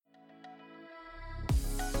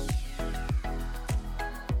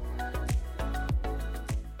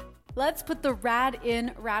Let's put the rad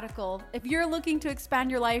in radical. If you're looking to expand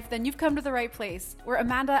your life, then you've come to the right place. We're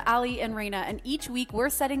Amanda, Ali, and Reina, and each week we're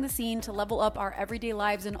setting the scene to level up our everyday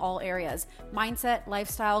lives in all areas: mindset,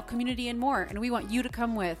 lifestyle, community, and more. And we want you to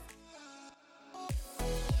come with.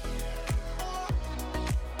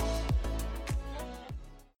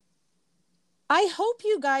 I hope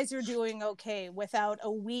you guys are doing okay without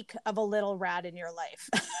a week of a little rad in your life.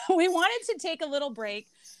 We wanted to take a little break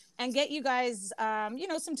and get you guys,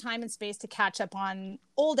 some time and space to catch up on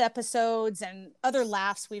old episodes and other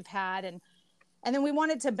laughs we've had. And then we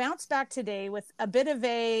wanted to bounce back today with a bit of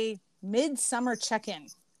a midsummer check-in.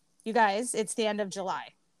 You guys, it's the end of July.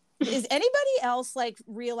 Is anybody else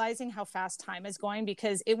realizing how fast time is going?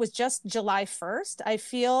 Because it was just July 1st, I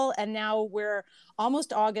feel, and now we're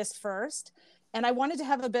almost August 1st. And I wanted to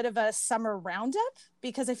have a bit of a summer roundup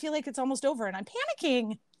because I feel like it's almost over and I'm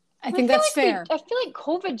panicking. I think that's fair. I feel like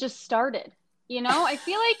COVID just started, I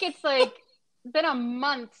feel like it's been a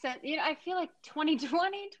month since, I feel like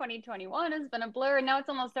 2020, 2021 has been a blur and now it's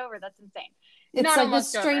almost over. That's insane. It's not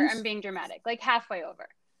almost over. I'm being dramatic, halfway over.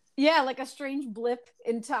 Yeah, like a strange blip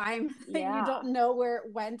in time. Yeah. You don't know where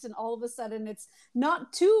it went. And all of a sudden it's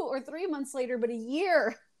not 2 or 3 months later, but a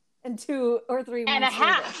year and 2 or 3 months and a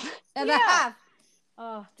half. Later. And a half.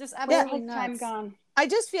 Oh, just absolutely nuts. Time gone. I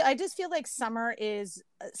just feel like summer is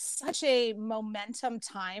such a momentum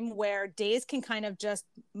time where days can kind of just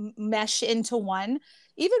mesh into one,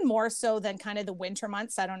 even more so than kind of the winter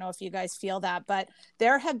months. I don't know if you guys feel that, but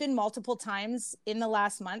there have been multiple times in the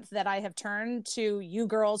last month that I have turned to you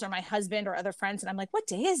girls or my husband or other friends and I'm like, what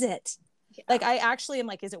day is it? Yeah. I actually am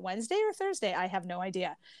like, is it Wednesday or Thursday? I have no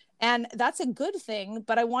idea. And that's a good thing.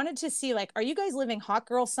 But I wanted to see, are you guys living hot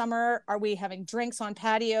girl summer? Are we having drinks on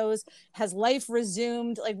patios? Has life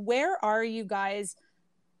resumed? Where are you guys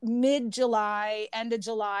mid-July, end of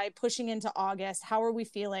July, pushing into August? How are we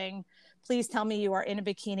feeling? Please tell me you are in a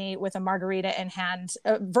bikini with a margarita in hand.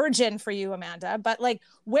 Virgin for you, Amanda. But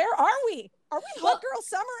where are we? Are we hot girl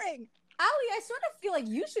summering? Ali, I sort of feel like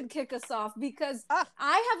you should kick us off because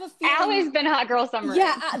I have a feeling Allie's been hot girl summer.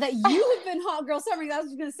 Yeah, that you have been hot girl summer. I was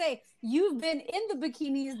just going to say, you've been in the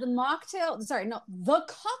bikinis, the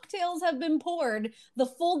cocktails have been poured, the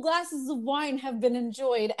full glasses of wine have been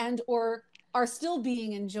enjoyed and or are still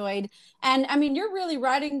being enjoyed. And I mean, you're really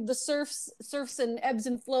riding the surfs and ebbs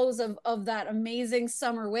and flows of that amazing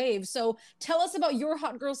summer wave. So tell us about your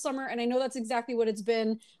hot girl summer. And I know that's exactly what it's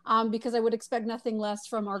been, because I would expect nothing less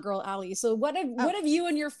from our girl Ali. So what have you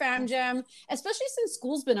and your fam jam, especially since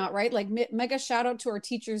school's been out, right? Mega shout out to our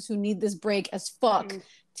teachers who need this break as fuck.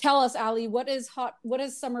 Tell us, Ali, what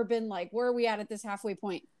has summer been like? Where are we at this halfway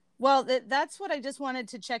point? Well, that's what I just wanted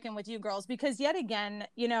to check in with you girls, because yet again,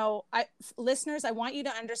 listeners, I want you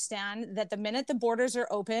to understand that the minute the borders are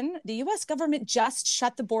open, the U.S. government just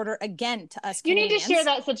shut the border again to us Canadians. You need to share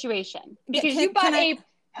that situation because you bought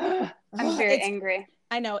I'm very angry.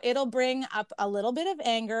 I know it'll bring up a little bit of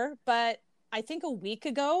anger, but I think a week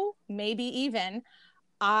ago, maybe even,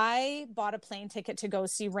 I bought a plane ticket to go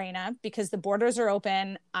see Reina because the borders are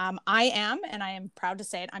open. And I am proud to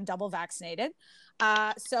say it, I'm double vaccinated.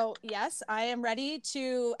 So yes, I am ready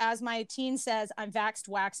to, as my teen says, I'm vaxxed,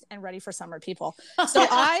 waxed, and ready for summer, people. So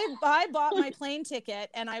I bought my plane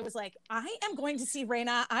ticket and I was like, I am going to see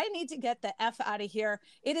Reina. I need to get the F out of here.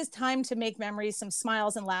 It is time to make memories, some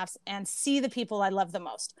smiles and laughs, and see the people I love the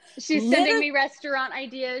most. She's sending me restaurant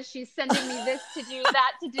ideas. She's sending me this to do,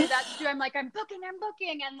 that to do, that to do. I'm like, I'm booking.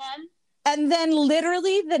 And then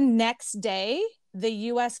literally the next day, the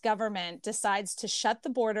U.S. government decides to shut the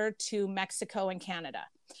border to Mexico and Canada.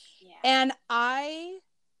 Yeah. And I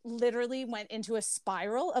literally went into a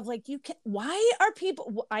spiral of why are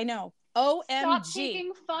people, I know, OMG. Stop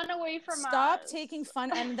taking fun away from us. Stop taking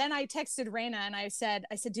fun. And then I texted Reina and I said,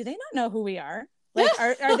 do they not know who we are?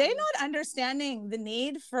 Are they not understanding the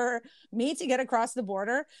need for me to get across the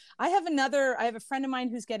border? I have a friend of mine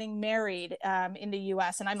who's getting married in the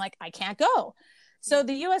US and I'm like, I can't go. So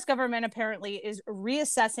the US government apparently is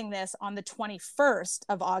reassessing this on the 21st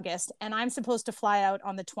of August, and I'm supposed to fly out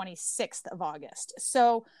on the 26th of August.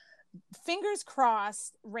 So fingers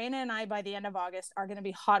crossed, Reina and I, by the end of August, are going to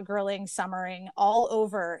be hot girling, summering all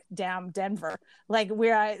over damn Denver.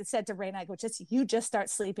 Where I said to Reina, I go, you just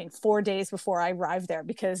start sleeping 4 days before I arrive there,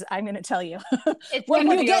 because I'm going to tell you, when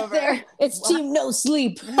you get there, it's team no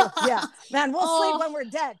sleep. Yeah, man, we'll sleep when we're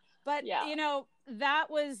dead. But, that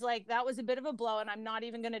was a bit of a blow, and I'm not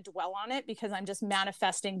even going to dwell on it because I'm just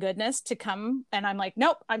manifesting goodness to come. And I'm like,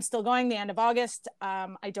 nope, I'm still going the end of August.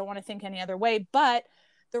 I don't want to think any other way, but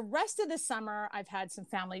The rest of the summer, I've had some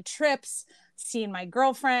family trips, seen my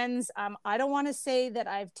girlfriends. I don't want to say that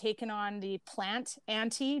I've taken on the plant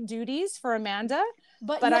auntie duties for Amanda,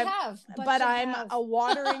 but I'm a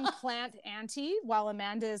watering plant auntie while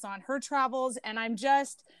Amanda is on her travels, and I'm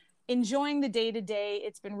just enjoying the day to day.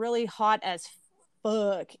 It's been really hot as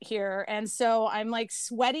fuck here, and so I'm like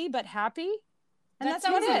sweaty but happy, and that's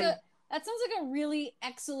what it is. That sounds like a really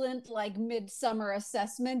excellent like midsummer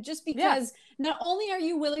assessment, just because not only are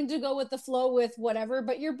you willing to go with the flow with whatever,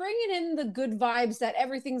 but you're bringing in the good vibes that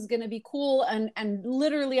everything's going to be cool and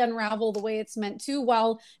literally unravel the way it's meant to,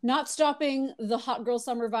 while not stopping the hot girl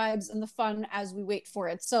summer vibes and the fun as we wait for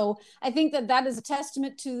it. So I think that is a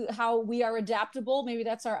testament to how we are adaptable. Maybe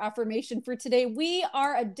that's our affirmation for today. We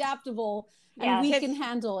are adaptable and we can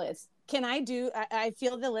handle it. I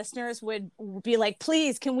feel the listeners would be like,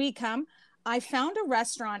 please, can we come? I found a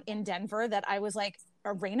restaurant in Denver that I was like,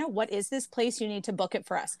 Raina, what is this place? You need to book it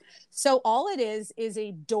for us. So all it is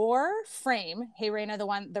a door frame. Hey, Raina,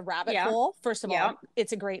 the Rabbit Hole. First of all,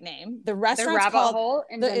 it's a great name. The restaurant's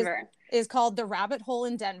called the Rabbit Hole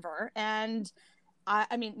in Denver. And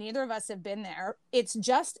I mean, neither of us have been there. It's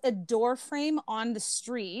just a door frame on the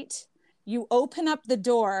street. You open up the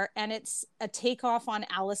door and it's a takeoff on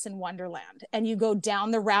Alice in Wonderland. And you go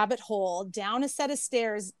down the rabbit hole, down a set of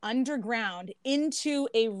stairs underground into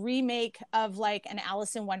a remake of like an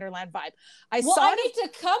Alice in Wonderland vibe. I need to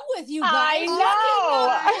come with you guys.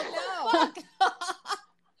 I know.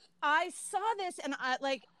 I saw this and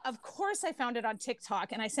of course I found it on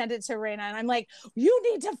TikTok and I sent it to Raina and I'm like, you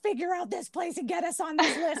need to figure out this place and get us on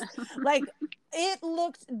this list. Like, it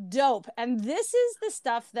looked dope. And this is the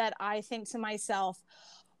stuff that I think to myself,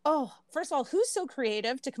 oh, first of all, who's so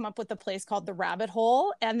creative to come up with a place called the Rabbit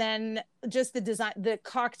Hole? And then just the design, the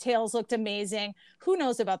cocktails looked amazing. Who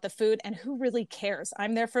knows about the food and who really cares?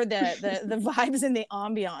 I'm there for the vibes and the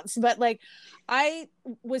ambiance. But like, I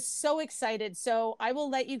was so excited. So I will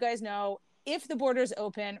let you guys know if the borders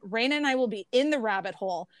open, Raina and I will be in the Rabbit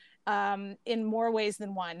Hole in more ways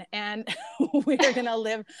than one, and we're gonna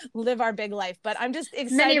live our big life. But I'm just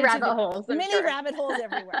excited. Many rabbit holes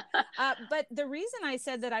everywhere. But the reason I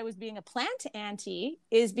said that I was being a plant auntie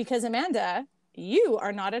is because, Amanda, you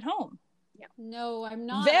are not at home. Yeah. No, I'm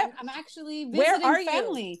not. I'm actually visiting where are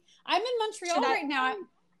family. You? I'm in Montreal right now.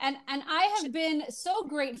 And I have been so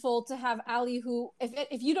grateful to have Ali, who,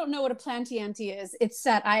 if you don't know what a planty auntie is, it's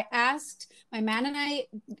set. My man and I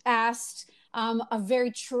asked a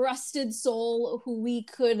very trusted soul who we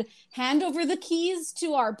could hand over the keys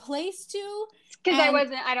to our place to. Because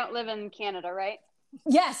I don't live in Canada, right?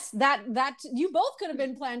 Yes, that you both could have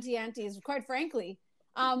been planty aunties, quite frankly.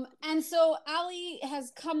 And so Ali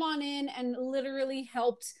has come on in and literally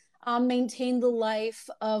helped maintain the life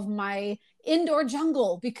of my indoor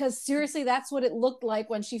jungle, because seriously, that's what it looked like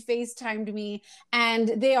when she FaceTimed me, and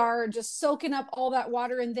they are just soaking up all that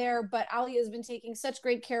water in there. But Ali has been taking such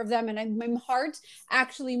great care of them, and my heart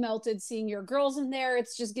actually melted seeing your girls in there.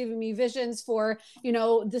 It's just giving me visions for,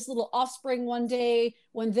 this little offspring one day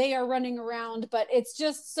when they are running around. But it's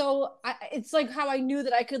just it's like how I knew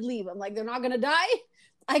that I could leave. I'm like, they're not gonna die.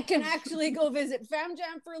 I can actually go visit Fam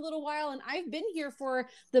Jam for a little while. And I've been here for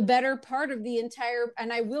the better part of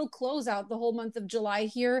and I will close out the whole month of July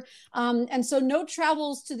here. And so no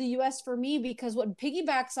travels to the US for me, because what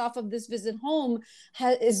piggybacks off of this visit home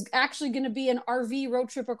is actually going to be an RV road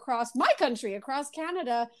trip across my country, across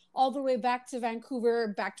Canada, all the way back to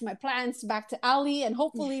Vancouver, back to my plants, back to Ali. And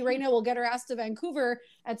hopefully Raina will get her ass to Vancouver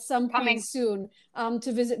at some point soon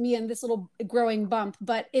to visit me and this little growing bump.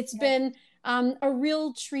 But it's been a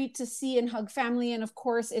real treat to see and hug family. And of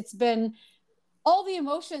course, it's been all the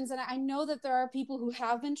emotions. And I know that there are people who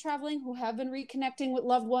have been traveling, who have been reconnecting with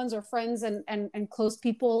loved ones or friends and close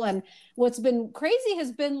people. And what's been crazy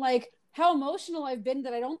has been like how emotional I've been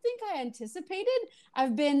that I don't think I anticipated.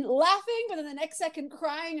 I've been laughing, but then the next second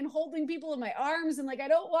crying and holding people in my arms. And like, I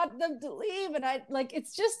don't want them to leave. And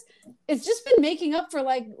it's just been making up for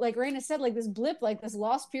like Raina said, like this blip, like this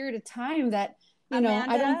lost period of time that,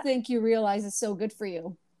 Amanda, I don't think you realize it's so good for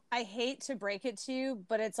you. I hate to break it to you,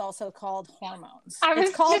 but it's also called hormones.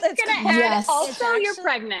 Yes. Also, you're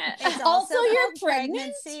pregnant. It's also your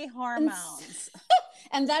pregnancy hormones.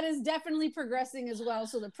 And that is definitely progressing as well.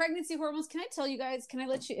 So the pregnancy hormones, can I tell you guys, can I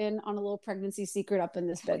let you in on a little pregnancy secret up in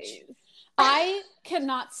this bitch? I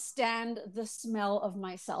cannot stand the smell of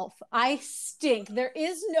myself. I stink. There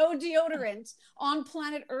is no deodorant on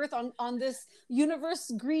planet Earth, on this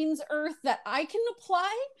universe green's Earth, that I can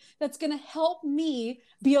apply that's going to help me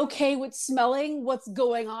be okay with smelling what's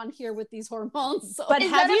going on here with these hormones. So, but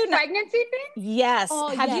have you pregnancy thing? Yes. Oh,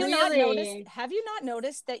 have you not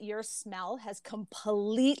noticed that your smell has completely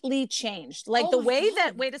completely changed. Like Oh the my way God.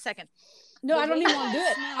 that, wait a second. No, The I don't way even that want to do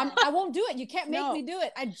it. smell. I won't do it. You can't make No. me do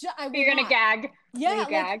it. I will You're gonna not. gag. Yeah, You like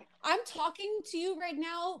gag. I'm talking to you right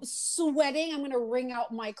now, sweating. I'm gonna wring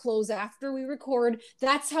out my clothes after we record.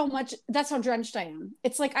 That's how drenched I am.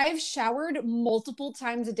 It's like I've showered multiple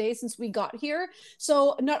times a day since we got here.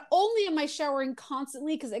 So not only am I showering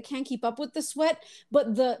constantly because I can't keep up with the sweat,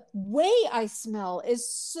 but the way I smell is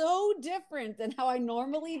so different than how I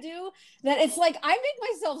normally do that it's like I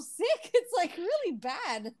make myself sick. It's like really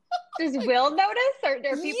bad. Does Will notice, or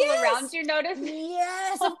are people Yes! around you notice?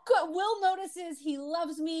 Yes, of course. Will notices. He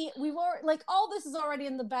loves me. We've already, like, all this is already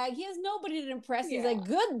in the bag. He has nobody to impress. He's like,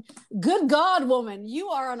 good God, woman, you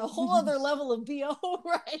are on a whole other level of BO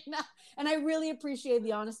right now. And I really appreciate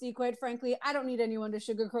the honesty. Quite frankly, I don't need anyone to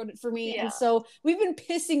sugarcoat it for me. Yeah. And so we've been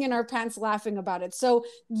pissing in our pants laughing about it. So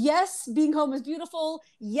yes, being home is beautiful.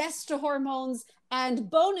 Yes to hormones. And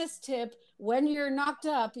bonus tip, when you're knocked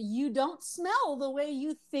up, you don't smell the way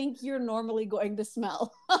you think you're normally going to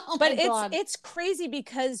smell. Oh But my it's crazy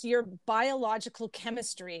because your biological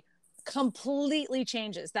chemistry completely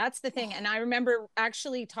changes. That's the thing. And I remember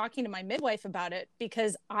actually talking to my midwife about it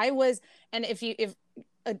because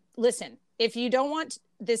listen, if you don't want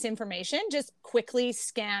this information, just quickly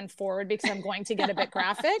scan forward because I'm going to get a bit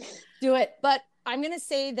graphic. Do it. But I'm going to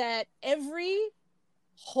say that every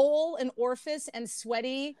hole and orifice and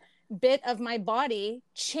sweaty bit of my body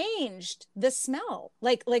changed the smell.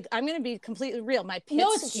 Like I'm going to be completely real. My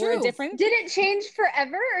pits were different. Did it change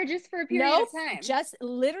forever or just for a period of time? Just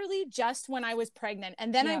literally just when I was pregnant.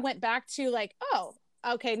 And then I went back to like, oh,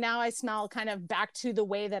 okay, now I smell kind of back to the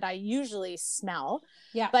way that I usually smell.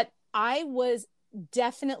 Yeah. But I was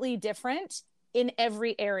definitely different in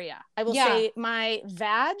every area. I will say my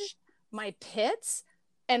vag, my pits,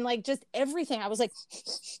 and like just everything. I was like,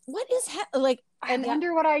 what is like? I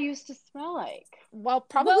wonder what I used to smell like. Well,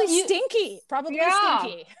 probably stinky. Probably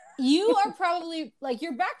stinky. You are probably like,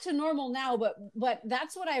 you're back to normal now, but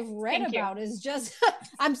that's what I've read about is just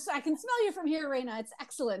I can smell you from here, Raina. It's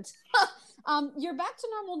excellent. You're back to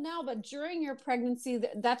normal now, but during your pregnancy,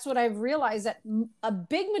 that's what I've realized, that a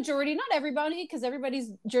big majority, not everybody, because everybody's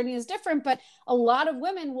journey is different, but a lot of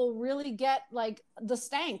women will really get like the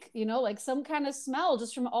stank, like some kind of smell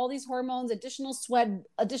just from all these hormones, additional sweat,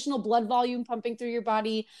 additional blood volume pumping through your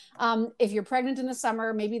body. If you're pregnant in the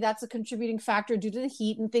summer, maybe that's a contributing factor due to the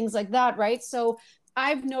heat and things like that, right? So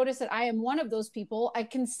I've noticed that I am one of those people. I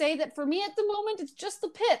can say that for me at the moment, it's just the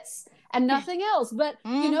pits and nothing else. But,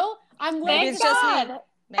 I'm willing Maybe it's just me.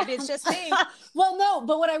 Maybe it's just me. Well, no,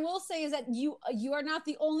 but what I will say is that you are not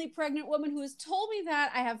the only pregnant woman who has told me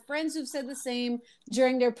that. I have friends who've said the same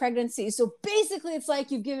during their pregnancy. So basically, it's like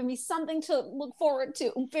you've given me something to look forward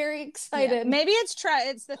to. I'm very excited. Yeah. Maybe it's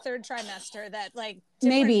the third trimester that like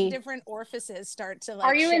different orifices start to like.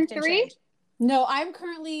 Are you in 3? No, I'm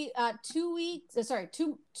currently trimester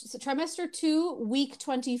 2, week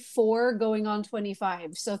 24, going on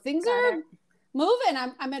 25. So things are moving.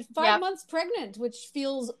 I'm at 5 months pregnant, which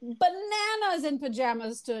feels bananas in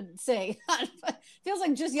pajamas to say. Feels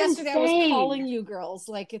like just yesterday I was calling you girls.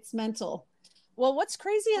 Like, it's mental. Well, what's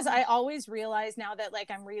crazy is I always realize now that like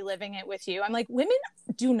I'm reliving it with you. I'm like, women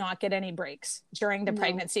do not get any breaks during the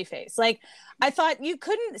pregnancy phase. Like, I thought you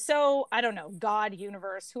couldn't. So I don't know, God,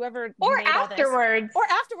 universe, whoever. Or afterwards.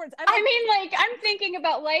 I mean, like, I'm thinking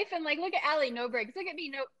about life and like, look at Allie, no breaks. Look at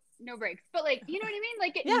me, no breaks. But like, you know what I mean?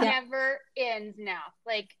 Like, it never ends now.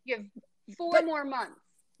 Like, you have 4 more months.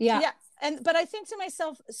 Yeah. But I think to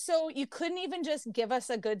myself, so you couldn't even just give us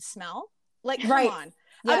a good smell? Like, come on.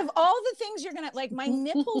 Yeah. Out of all the things you're gonna like, my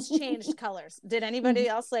nipples changed colors. Did anybody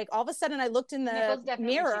else like? All of a sudden, I looked in the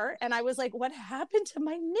mirror and I was like, "What happened to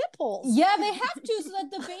my nipples?" Yeah, they have to so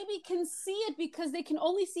that the baby can see it, because they can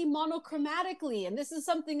only see monochromatically. And this is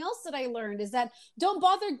something else that I learned, is that don't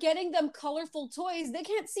bother getting them colorful toys. They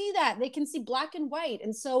can't see that. They can see black and white,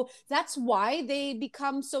 and so that's why they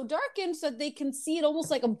become so darkened, so that they can see it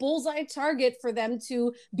almost like a bullseye target for them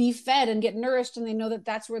to be fed and get nourished, and they know that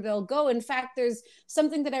that's where they'll go. In fact, there's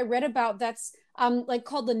something that I read about that's like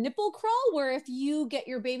called the nipple crawl, where if you get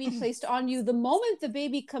your baby placed on you, the moment the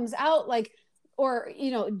baby comes out, like, or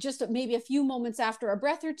just maybe a few moments after a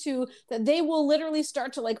breath or two, that they will literally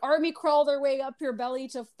start to like army crawl their way up your belly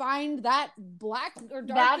to find that black or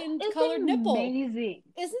darkened colored nipple. Amazing.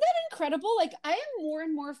 Isn't that incredible? Like, I am more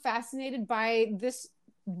and more fascinated by this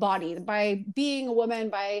body, by being a woman,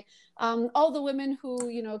 by all the women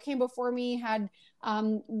who came before me had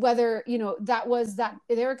whether that was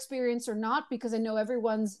their experience or not, because I know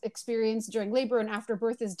everyone's experience during labor and after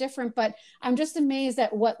birth is different, but I'm just amazed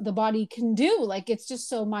at what the body can do. Like, it's just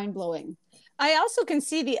so mind-blowing. I also can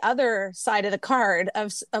see the other side of the card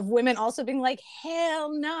of women also being like,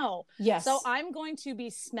 hell no. Yes. So I'm going to be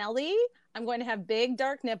smelly. I'm going to have big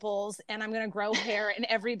dark nipples, and I'm going to grow hair in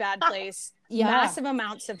every bad place. Massive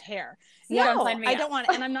amounts of hair. No, I don't want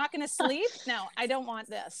it. And I'm not going to sleep. No, I don't want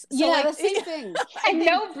this. So like, the same thing. And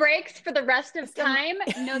no breaks for the rest of time.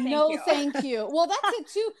 No, thank you. Well, that's it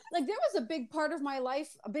too. Like there was a big part of my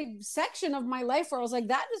life, a big section of my life where I was like,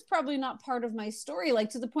 that is probably not part of my story. Like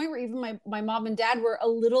to the point where even my mom and dad were a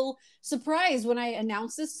little surprised when I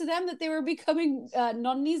announced this to them that they were becoming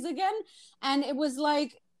nonnies again. And it was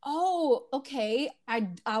like, oh, okay.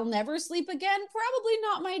 I'll never sleep again. Probably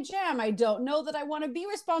not my jam. I don't know that I want to be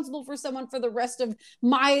responsible for someone for the rest of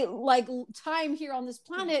my like time here on this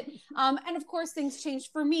planet. And of course things changed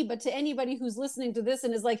for me, but to anybody who's listening to this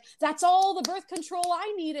and is like, that's all the birth control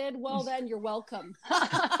I needed. Well, then you're welcome.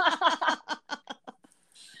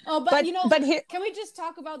 Oh, but you know, can we just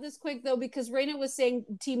talk about this quick though? Because Raina was saying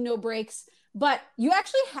team no breaks, but you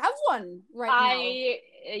actually have one right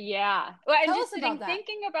now. Yeah. Well, I'm just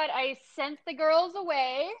thinking about, I sent the girls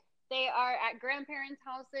away. They are at grandparents'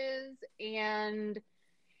 houses, and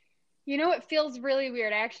you know, it feels really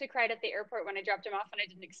weird. I actually cried at the airport when I dropped them off, and I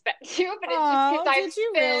didn't expect to, but it's just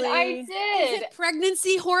because I did. Is it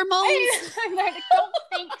pregnancy hormones? I don't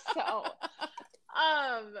think so.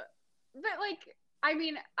 But like, I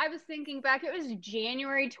mean, I was thinking back, it was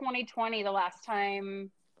January 2020, the last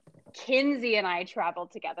time Kinsey and I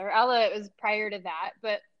traveled together. Ella, it was prior to that,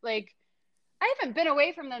 but like, I haven't been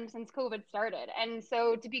away from them since COVID started. And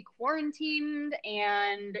so to be quarantined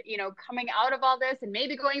and, you know, coming out of all this and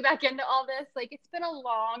maybe going back into all this, like, it's been a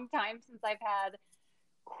long time since I've had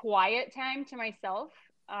quiet time to myself,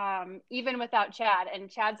 even without Chad.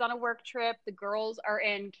 And Chad's on a work trip. The girls are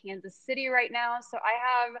in Kansas City right now. So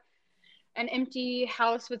I have an empty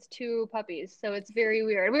house with 2 puppies. So it's very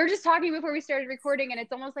weird. We were just talking before we started recording, and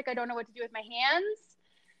it's almost like I don't know what to do with my hands,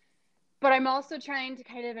 but I'm also trying to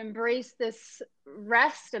kind of embrace this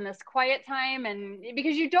rest and this quiet time. And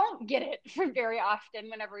because you don't get it very often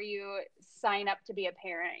whenever you sign up to be a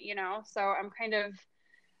parent, you know? So I'm kind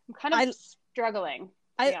of struggling.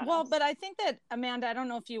 Well, but I think that Amanda, I don't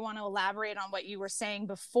know if you want to elaborate on what you were saying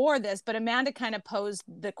before this, but Amanda kind of posed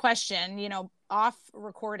the question, you know, off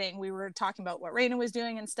recording, we were talking about what Raina was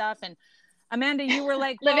doing and stuff. And Amanda, you were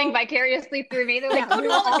like, living vicariously through me. They're like, go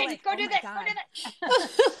do all the things, go do this, go do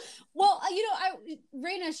that. Well, you know,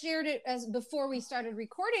 Raina shared it as before we started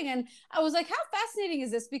recording, and I was like, how fascinating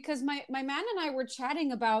is this? Because my man and I were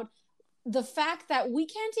chatting about the fact that we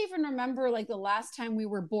can't even remember like the last time we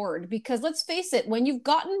were bored, because let's face it, when you've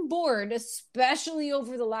gotten bored, especially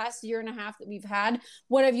over the last year and a half that we've had,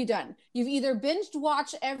 what have you done? You've either binged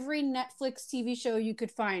watched every Netflix TV show you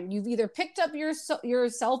could find. You've either picked up your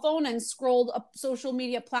cell phone and scrolled a social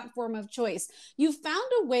media platform of choice. You've found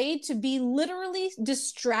a way to be literally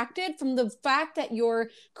distracted from the fact that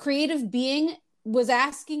your creative being was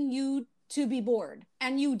asking you to be bored,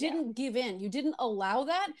 and you didn't give in. You didn't allow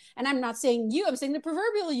that. And I'm not saying you, I'm saying the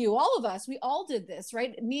proverbial you, all of us, we all did this,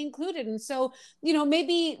 right? Me included. And so, you know,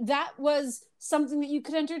 maybe that was something that you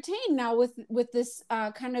could entertain now with this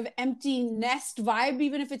kind of empty nest vibe,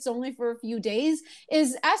 even if it's only for a few days,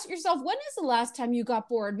 is ask yourself, when is the last time you got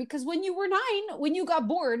bored? Because when you were 9, when you got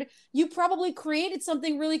bored, you probably created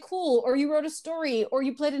something really cool, or you wrote a story, or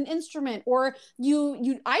you played an instrument, or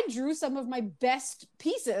I drew some of my best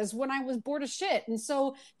pieces when I was bored of shit. And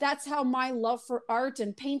so that's how my love for art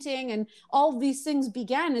and painting and all these things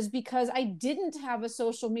began, is because I didn't have a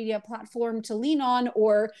social media platform to lean on,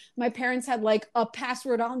 or my parents had like a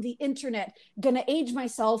password on the internet. Gonna age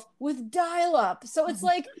myself with dial-up. So it's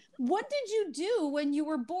like, what did you do when you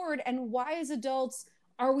were bored? And why as adults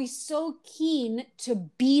are we so keen to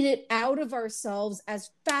beat it out of ourselves as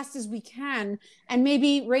fast as we can? And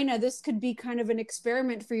maybe, Raina, this could be kind of an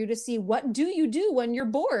experiment for you to see, what do you do when you're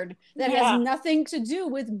bored that has nothing to do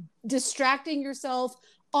with distracting yourself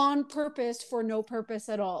on purpose for no purpose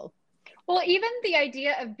at all? Well, even the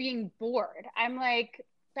idea of being bored, I'm like,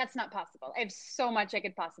 that's not possible. I have so much I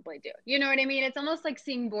could possibly do. You know what I mean? It's almost like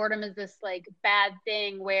seeing boredom as this like bad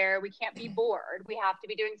thing where we can't be bored. We have to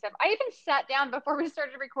be doing stuff. I even sat down before we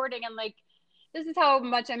started recording, and like, this is how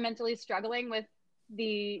much I'm mentally struggling with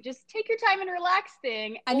the just take your time and relax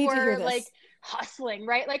thing. I need to hear this. Like hustling,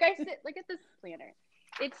 right? Like I sit, look at this planner.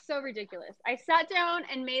 It's so ridiculous. I sat down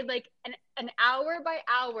and made like an hour by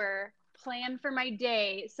hour plan for my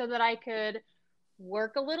day so that I could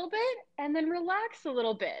work a little bit and then relax a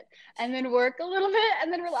little bit, and then work a little bit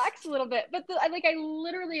and then relax a little bit. But I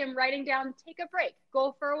literally am writing down, take a break,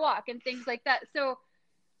 go for a walk, and things like that. So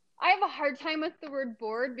I have a hard time with the word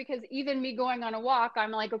bored because even me going on a walk,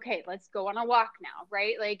 I'm like, okay, let's go on a walk now,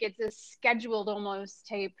 right? Like it's a scheduled almost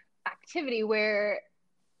type activity where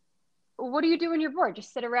what do you do when you're bored?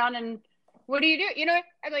 Just sit around and what do you do? You know,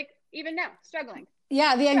 I'm like, even now, struggling.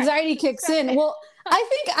 Yeah, the anxiety kicks in. Well, I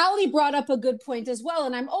think Ali brought up a good point as well.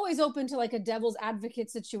 And I'm always open to like a devil's advocate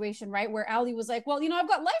situation, right? Where Ali was like, well, you know, I've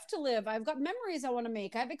got life to live. I've got memories I want to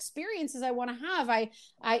make. I have experiences I want to have.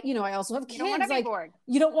 You know, I also have kids. You don't want to be bored.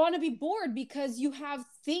 You don't want to be bored because you have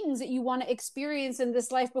things that you want to experience in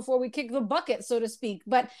this life before we kick the bucket, so to speak.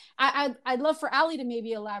 But I'd love for Ali to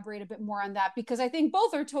maybe elaborate a bit more on that, because I think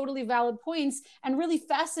both are totally valid points and really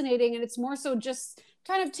fascinating. And it's more so just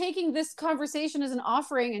kind of taking this conversation as an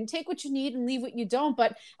offering and take what you need and leave what you don't.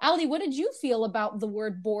 But Ali, what did you feel about the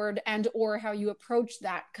word bored and or how you approach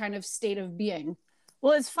that kind of state of being?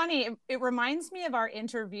 Well, it's funny. It reminds me of our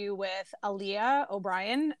interview with Aaliyah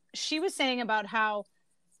O'Brien. She was saying about how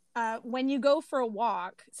when you go for a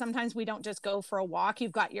walk, sometimes we don't just go for a walk.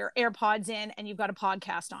 You've got your AirPods in and you've got a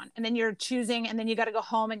podcast on, and then you're choosing, and then you got to go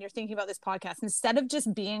home and you're thinking about this podcast instead of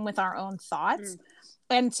just being with our own thoughts.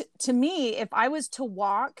 And to me, if I was to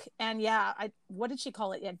walk and what did she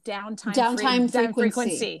call it? Yeah. Downtime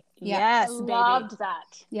frequency. Yeah. Yes. I loved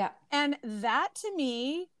that. Yeah. And that to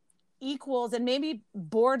me equals, and maybe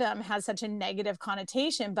boredom has such a negative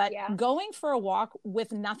connotation, but going for a walk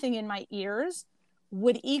with nothing in my ears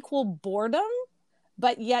would equal boredom,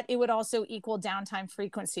 but yet it would also equal downtime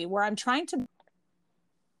frequency, where I'm trying to.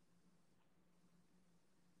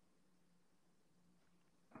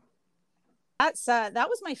 That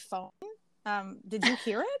was my phone. Did you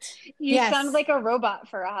hear it? You sound like a robot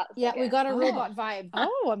for a hot second. Yeah, we got a robot vibe.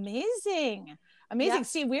 Oh, amazing. Yeah.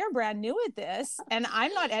 See, we're brand new at this, and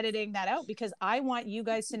I'm not editing that out because I want you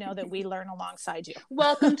guys to know that we learn alongside you.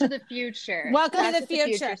 Welcome to the future. Welcome to the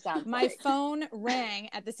future. My phone rang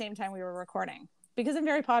at the same time we were recording because I'm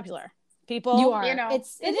very popular. People, you are. You know, it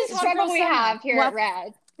is a struggle we have here at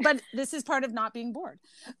Rad. But this is part of not being bored.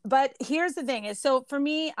 But here's the thing is, so for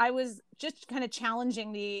me, I was just kind of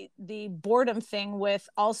challenging the boredom thing with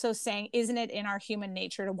also saying, isn't it in our human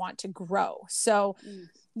nature to want to grow? So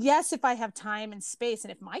yes, if I have time and space,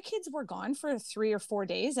 and if my kids were gone for 3 or 4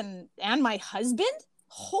 days and my husband,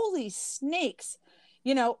 holy snakes,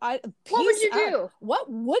 you know, what would you do? What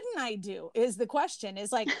wouldn't I do is the question.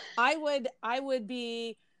 Is like, I would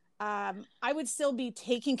still be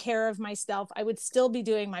taking care of myself. I would still be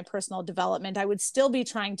doing my personal development. I would still be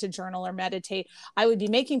trying to journal or meditate. I would be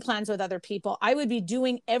making plans with other people. I would be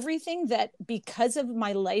doing everything that, because of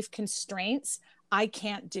my life constraints, I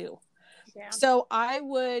can't do. Yeah. So I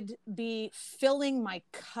would be filling my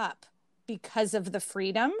cup because of the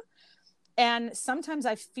freedom. And sometimes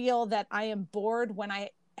I feel that I am bored when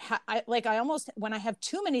when I have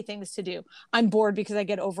too many things to do, I'm bored because I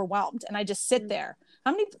get overwhelmed and I just sit there.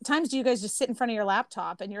 How many times do you guys just sit in front of your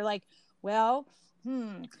laptop and you're like, well,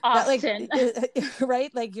 often.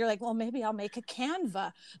 Right? Like you're like, well, maybe I'll make a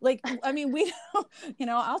Canva. Like, I mean, we don't, you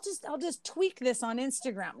know, I'll just tweak this on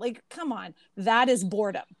Instagram. Like, come on, that is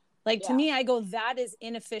boredom. Like to me, I go, that is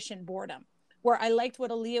inefficient boredom. Where I liked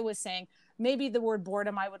what Aaliyah was saying. Maybe the word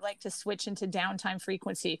boredom, I would like to switch into downtime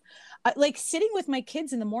frequency. Like sitting with my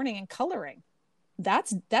kids in the morning and coloring.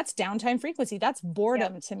 That's downtime frequency. That's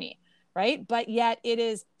boredom to me. Right. But yet it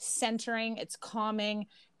is centering, it's calming,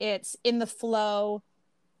 it's in the flow,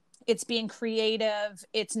 it's being creative.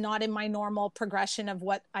 It's not in my normal progression of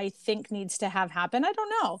what I think needs to have happen. I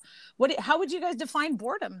don't know. How would you guys define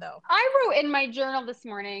boredom though? I wrote in my journal this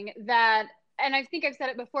morning that, and I think I've said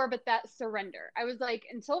it before, but that surrender. I was like,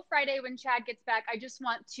 until Friday when Chad gets back, I just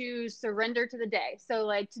want to surrender to the day. So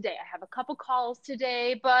like today, I have a couple calls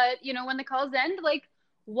today, but you know, when the calls end, like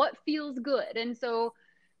what feels good? And so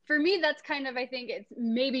for me, that's kind of, I think it's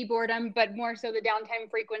maybe boredom, but more so the downtime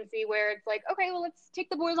frequency where it's like, okay, well, let's take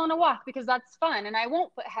the boys on a walk because that's fun. And I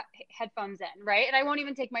won't put headphones in, right? And I won't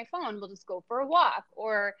even take my phone. We'll just go for a walk,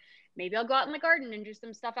 or maybe I'll go out in the garden and do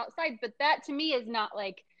some stuff outside. But that to me is not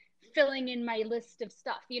like filling in my list of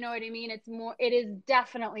stuff. You know what I mean? It is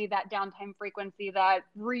definitely that downtime frequency that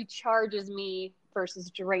recharges me versus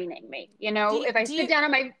draining me. You know, if I sit down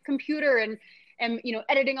on my computer and you know,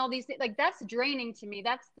 editing all these things, like that's draining to me.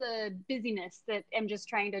 That's the busyness that I'm just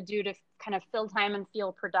trying to do to kind of fill time and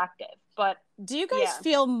feel productive. But do you guys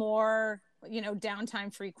feel more, you know,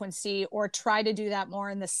 downtime frequency, or try to do that more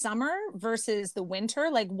in the summer versus the winter?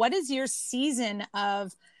 Like, what is your season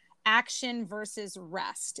of action versus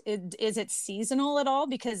rest? Is it seasonal at all?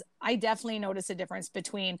 Because I definitely notice a difference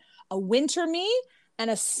between a winter me and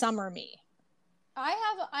a summer me.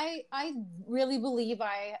 I really believe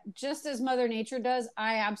just as Mother Nature does,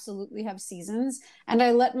 I absolutely have seasons, and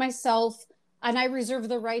I let myself, and I reserve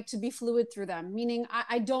the right to be fluid through them. Meaning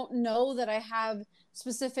I don't know that I have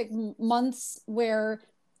specific months where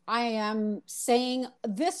I am saying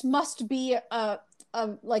this must be a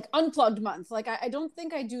like unplugged month. Like I don't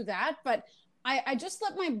think I do that, but I just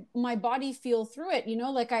let my body feel through it,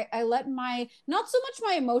 like I let not so much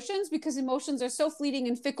my emotions, because emotions are so fleeting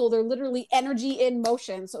and fickle. They're literally energy in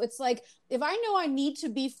motion. So it's like, if I know I need to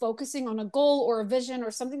be focusing on a goal or a vision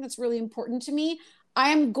or something that's really important to me, I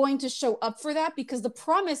am going to show up for that, because the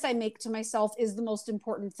promise I make to myself is the most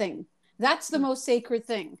important thing. That's the most sacred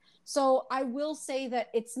thing. So I will say that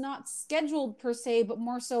it's not scheduled per se, but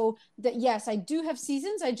more so that, yes, I do have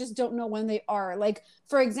seasons. I just don't know when they are. Like,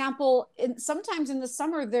 for example, sometimes in the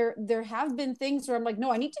summer, there have been things where I'm like,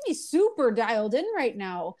 no, I need to be super dialed in right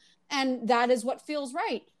now. And that is what feels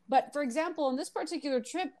right. But for example, on this particular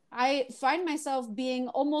trip, I find myself being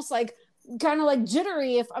almost like kind of like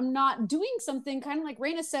jittery if I'm not doing something, kind of like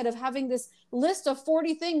Raina said, of having this list of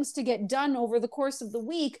 40 things to get done over the course of the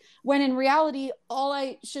week, when in reality, all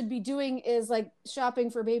I should be doing is like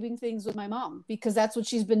shopping for bathing things with my mom, because that's what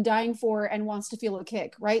she's been dying for and wants to feel a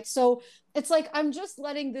kick, right? So it's like, I'm just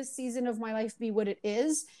letting this season of my life be what it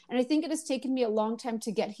is. And I think it has taken me a long time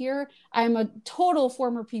to get here. I'm a total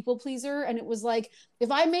former people pleaser. And it was like, if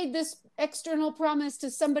I made this external promise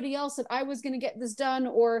to somebody else that I was going to get this done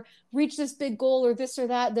or reach this big goal or this or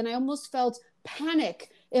that, then I almost felt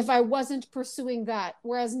panic if I wasn't pursuing that.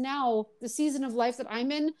 Whereas now the season of life that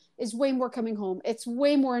I'm in is way more coming home. It's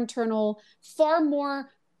way more internal, far more,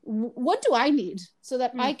 what do I need so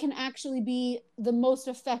that I can actually be the most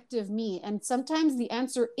effective me? And sometimes the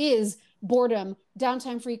answer is boredom,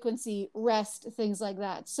 downtime frequency, rest, things like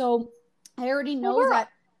that. So I already know that.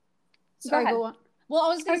 Sorry, go on. Well, I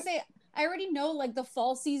was going to say, I already know like the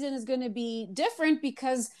fall season is going to be different,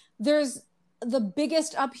 because there's the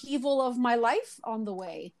biggest upheaval of my life on the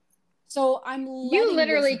way. So you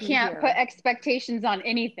literally can't put expectations on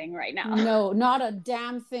anything right now. No, not a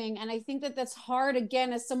damn thing. And I think that that's hard,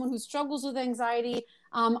 again, as someone who struggles with anxiety.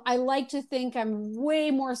 I like to think I'm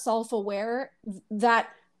way more self-aware, that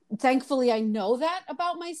thankfully I know that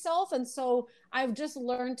about myself. And so I've just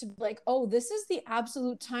learned to be like, oh, this is the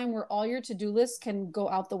absolute time where all your to-do lists can go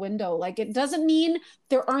out the window. Like, it doesn't mean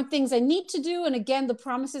there aren't things I need to do. And again, the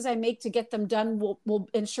promises I make to get them done will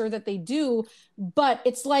ensure that they do. But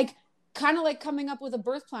it's like, kind of like coming up with a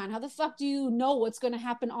birth plan. How the fuck do you know what's going to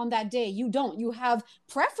happen on that day? You don't. You have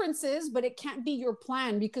preferences, but it can't be your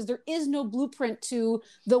plan, because there is no blueprint to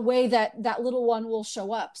the way that that little one will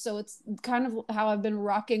show up. So it's kind of how I've been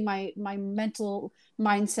rocking my mental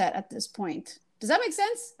mindset at this point. Does that make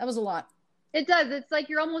sense? That was a lot. It does. It's like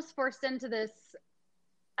you're almost forced into this.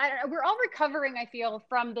 We're all recovering, I feel,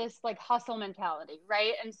 from this like hustle mentality,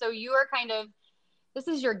 right? And so you are kind of, this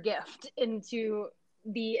is your gift into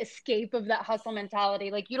the escape of that hustle mentality.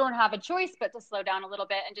 Like, you don't have a choice but to slow down a little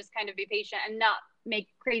bit and just kind of be patient and not make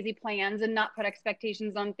crazy plans and not put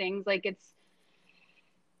expectations on things. Like,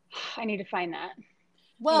 I need to find that.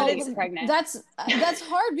 Well, that's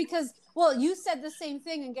hard, because, well, you said the same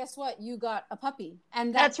thing, and guess what? You got a puppy,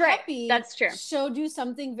 and that puppy that's true. Showed you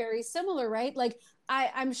something very similar, right? Like,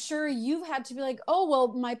 I'm sure you've had to be like, oh,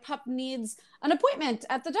 well, my pup needs an appointment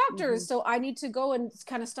at the doctor's, so I need to go and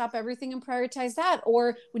kind of stop everything and prioritize that,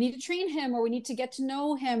 or we need to train him, or we need to get to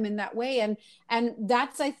know him in that way. And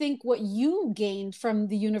that's, I think, what you gained from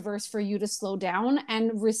the universe for you to slow down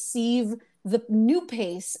and receive the new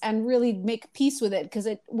pace and really make peace with it, because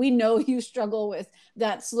we know you struggle with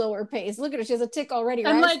that slower pace. Look at her, she has a tick already,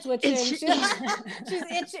 right? Like, twitching. She's itching.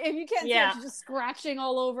 If you can't see it, she's just scratching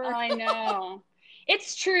all over. I know.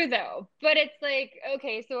 It's true though, but it's like,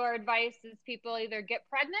 okay, so our advice is people either get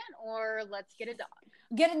pregnant or let's get a dog.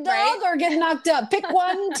 Get a dog or get knocked up. Pick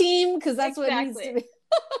one team, because that's what it needs to be.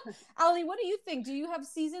 Ali, what do you think? Do you have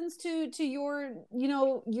seasons to your,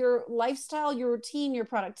 your lifestyle, your routine, your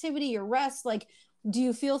productivity, your rest? Like, do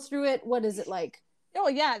you feel through it? What is it like? Oh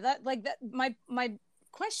yeah, my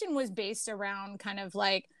question was based around kind of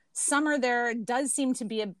like summer. There does seem to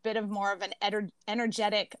be a bit of more of an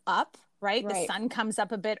energetic up, right? The sun comes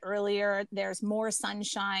up a bit earlier. There's more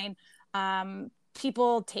sunshine.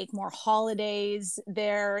 People take more holidays.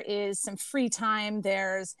 There is some free time.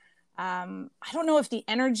 There's I don't know if the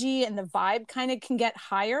energy and the vibe kind of can get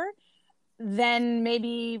higher than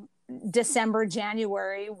maybe December,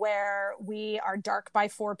 January, where we are dark by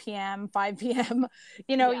 4 p.m., 5 p.m.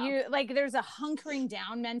 You like, there's a hunkering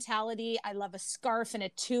down mentality. I love a scarf and a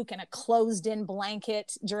toque and a closed in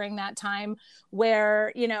blanket during that time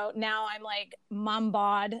where, now I'm like mom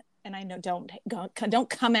bod. And I know don't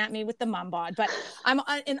come at me with the mom bod, but I'm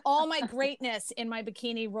in all my greatness in my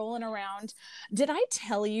bikini rolling around. Did I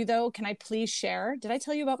tell you though? Can I please share? Did I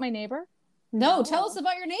tell you about my neighbor? No, tell us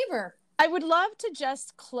about your neighbor. I would love to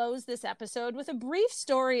just close this episode with a brief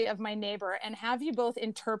story of my neighbor and have you both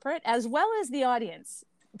interpret, as well as the audience,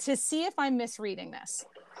 to see if I'm misreading this.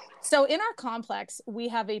 So in our complex, we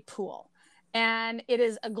have a pool. And it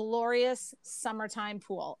is a glorious summertime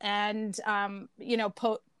pool. And,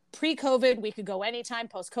 pre-COVID, we could go anytime.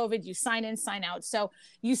 Post-COVID, you sign in, sign out. So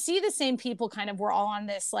you see the same people kind of, we're all on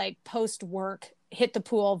this like post-work, hit the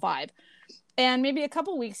pool vibe. And maybe a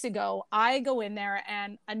couple weeks ago, I go in there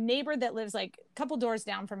and a neighbor that lives like a couple doors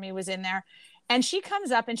down from me was in there. And she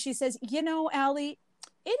comes up and she says, Allie,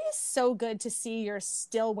 it is so good to see you're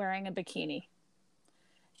still wearing a bikini.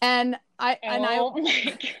 And I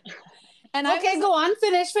go on,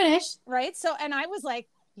 finish. Right. So, and I was like,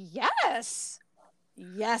 yes,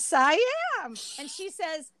 I am. And she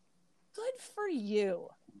says, good for you.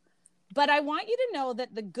 But I want you to know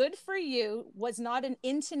that the good for you was not an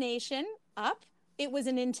intonation up. It was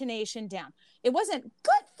an intonation down. It wasn't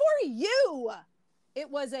good for you. It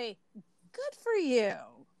was a good for you.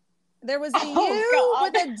 There was a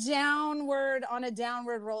with a downward on a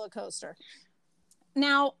downward roller coaster.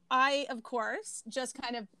 Now, I, of course, just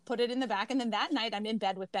kind of put it in the back. And then that night I'm in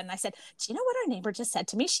bed with Ben and I said, do you know what our neighbor just said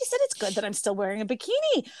to me? She said, it's good that I'm still wearing a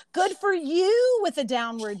bikini. Good for you with a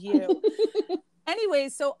downward you. Anyway,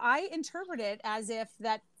 so I interpret it as if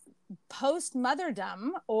that post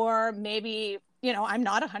motherdom, or maybe, I'm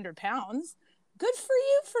not 100 pounds. Good for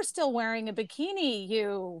you for still wearing a bikini,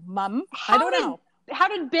 you mum. I don't know. How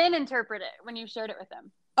did Ben interpret it when you shared it with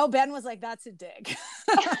him? Oh, Ben was like, that's a dig.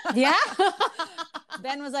 Yeah.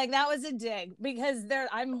 Ben was like, that was a dig, because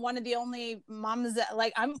I'm one of the only moms that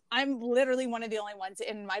like, I'm literally one of the only ones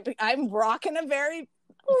I'm rocking a very.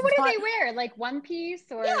 Well, what do they wear? Like one piece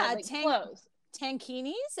or like clothes?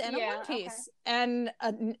 Tankinis and a one piece. Okay. And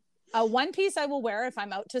a one piece I will wear if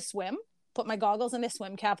I'm out to swim, put my goggles and a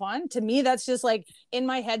swim cap on. To me, that's just like in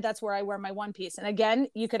my head, that's where I wear my one piece. And again,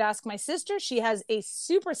 you could ask my sister. She has a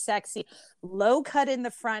super sexy low cut in the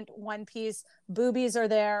front one piece. Boobies are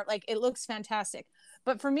there. Like, it looks fantastic.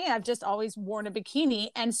 But for me, I've just always worn a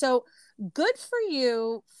bikini. And so good for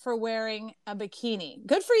you for wearing a bikini.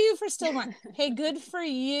 Good for you for still wearing. Hey, good for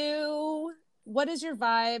you. What is your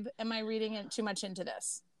vibe? Am I reading it too much into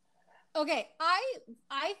this? Okay.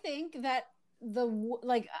 I think that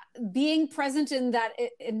being present in that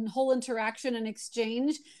in whole interaction and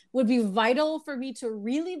exchange would be vital for me to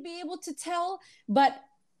really be able to tell. But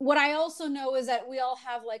what I also know is that we all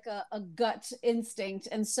have like a gut instinct.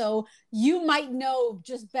 And so you might know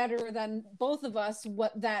just better than both of us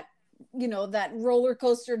what that roller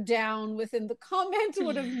coaster down within the comment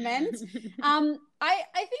would have meant. I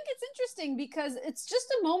think it's interesting because it's just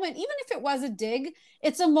a moment, even if it was a dig,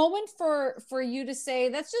 it's a moment for you to say,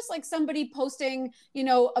 that's just like somebody posting,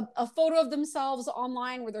 a photo of themselves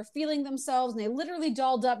online where they're feeling themselves and they literally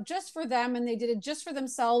dolled up just for them and they did it just for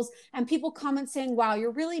themselves. And people comment saying, wow,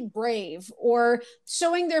 you're really brave, or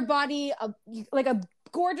showing their body like a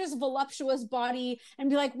gorgeous voluptuous body and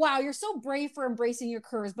be like, wow, you're so brave for embracing your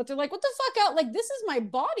curves. But they're like, what the fuck out, like, this is my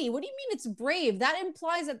body, what do you mean it's brave? That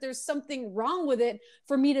implies that there's something wrong with it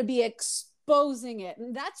for me to be exposing it.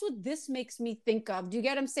 And that's what this makes me think of. Do you get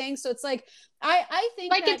what I'm saying? So it's like I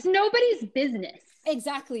think like it's nobody's business.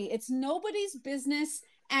 Exactly, it's nobody's business.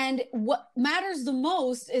 And what matters the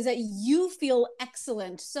most is that you feel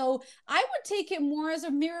excellent. So I would take it more as a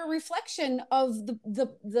mirror reflection of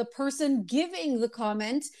the person giving the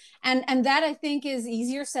comment. And that, I think, is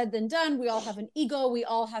easier said than done. We all have an ego. We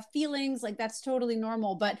all have feelings. Like, that's totally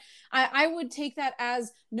normal. But I would take that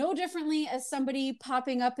as no differently as somebody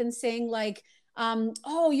popping up and saying like,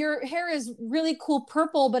 oh, your hair is really cool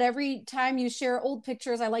purple, but every time you share old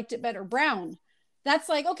pictures, I liked it better brown. That's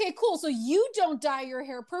like, okay, cool. So you don't dye your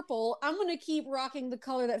hair purple. I'm going to keep rocking the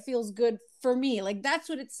color that feels good for me. Like, that's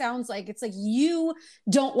what it sounds like. It's like, you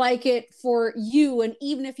don't like it for you. And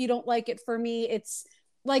even if you don't like it for me, it's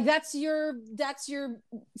like, that's your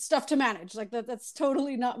stuff to manage. Like, that's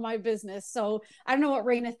totally not my business. So I don't know what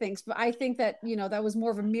Raina thinks, but I think that, that was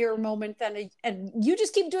more of a mirror moment and you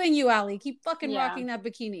just keep doing you, Allie. Keep fucking rocking that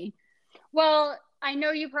bikini. Well, I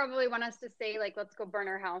know you probably want us to say, like, let's go burn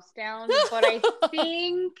our house down. But I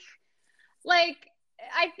think, like,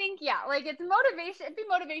 I think, yeah, like it's motivation. It'd be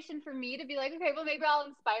motivation for me to be like, okay, well, maybe I'll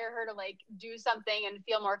inspire her to like do something and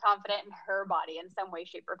feel more confident in her body in some way,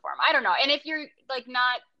 shape, or form. I don't know. And if you're like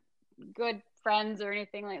not good friends or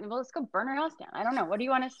anything like, well, let's go burn her house down. I don't know. What do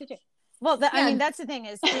you want us to do? Well, I mean, that's the thing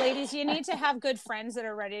is, ladies, you need to have good friends that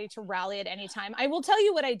are ready to rally at any time. I will tell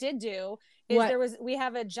you what I did do is we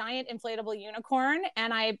have a giant inflatable unicorn,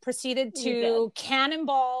 and I proceeded to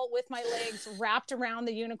cannonball with my legs wrapped around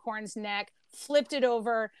the unicorn's neck, flipped it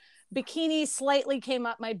over, bikini slightly came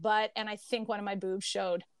up my butt, and I think one of my boobs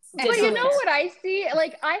showed. But you know what I see?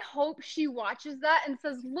 Like, I hope she watches that and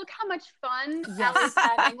says, look how much fun Allie's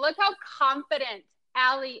having. Look how confident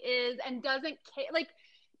Allie is and doesn't care. Like,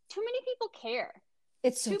 too many people care.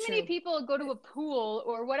 It's so too many people go to a pool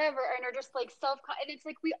or whatever and are just like and it's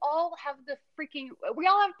like we all have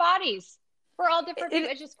bodies. We're all different people.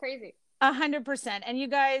 It's just crazy. 100%. And you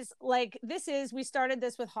guys, like, we started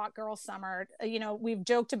this with Hot Girl Summer. You know, we've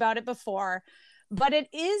joked about it before, but it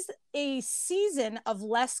is a season of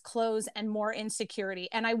less clothes and more insecurity.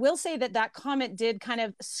 And I will say that comment did kind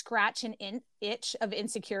of scratch an itch of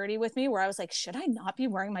insecurity with me, where I was like, should I not be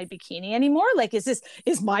wearing my bikini anymore? Like, is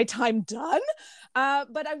my time done?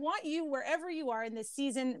 But I want you, wherever you are in this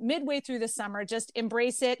season, midway through the summer, just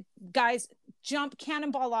embrace it. Guys, jump,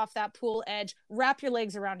 cannonball off that pool edge, wrap your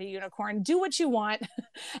legs around a unicorn, do what you want,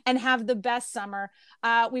 and have the best summer.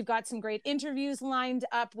 We've got some great interviews lined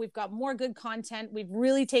up. We've got more good content. We've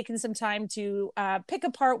really taken some time to pick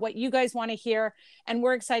apart what you guys want to hear, and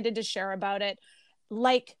we're excited to share about it.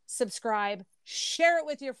 Like, subscribe, share it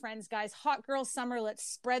with your friends, guys. Hot Girl Summer, let's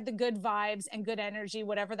spread the good vibes and good energy,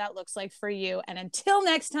 whatever that looks like for you. And until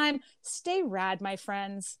next time, stay rad, my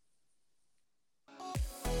friends.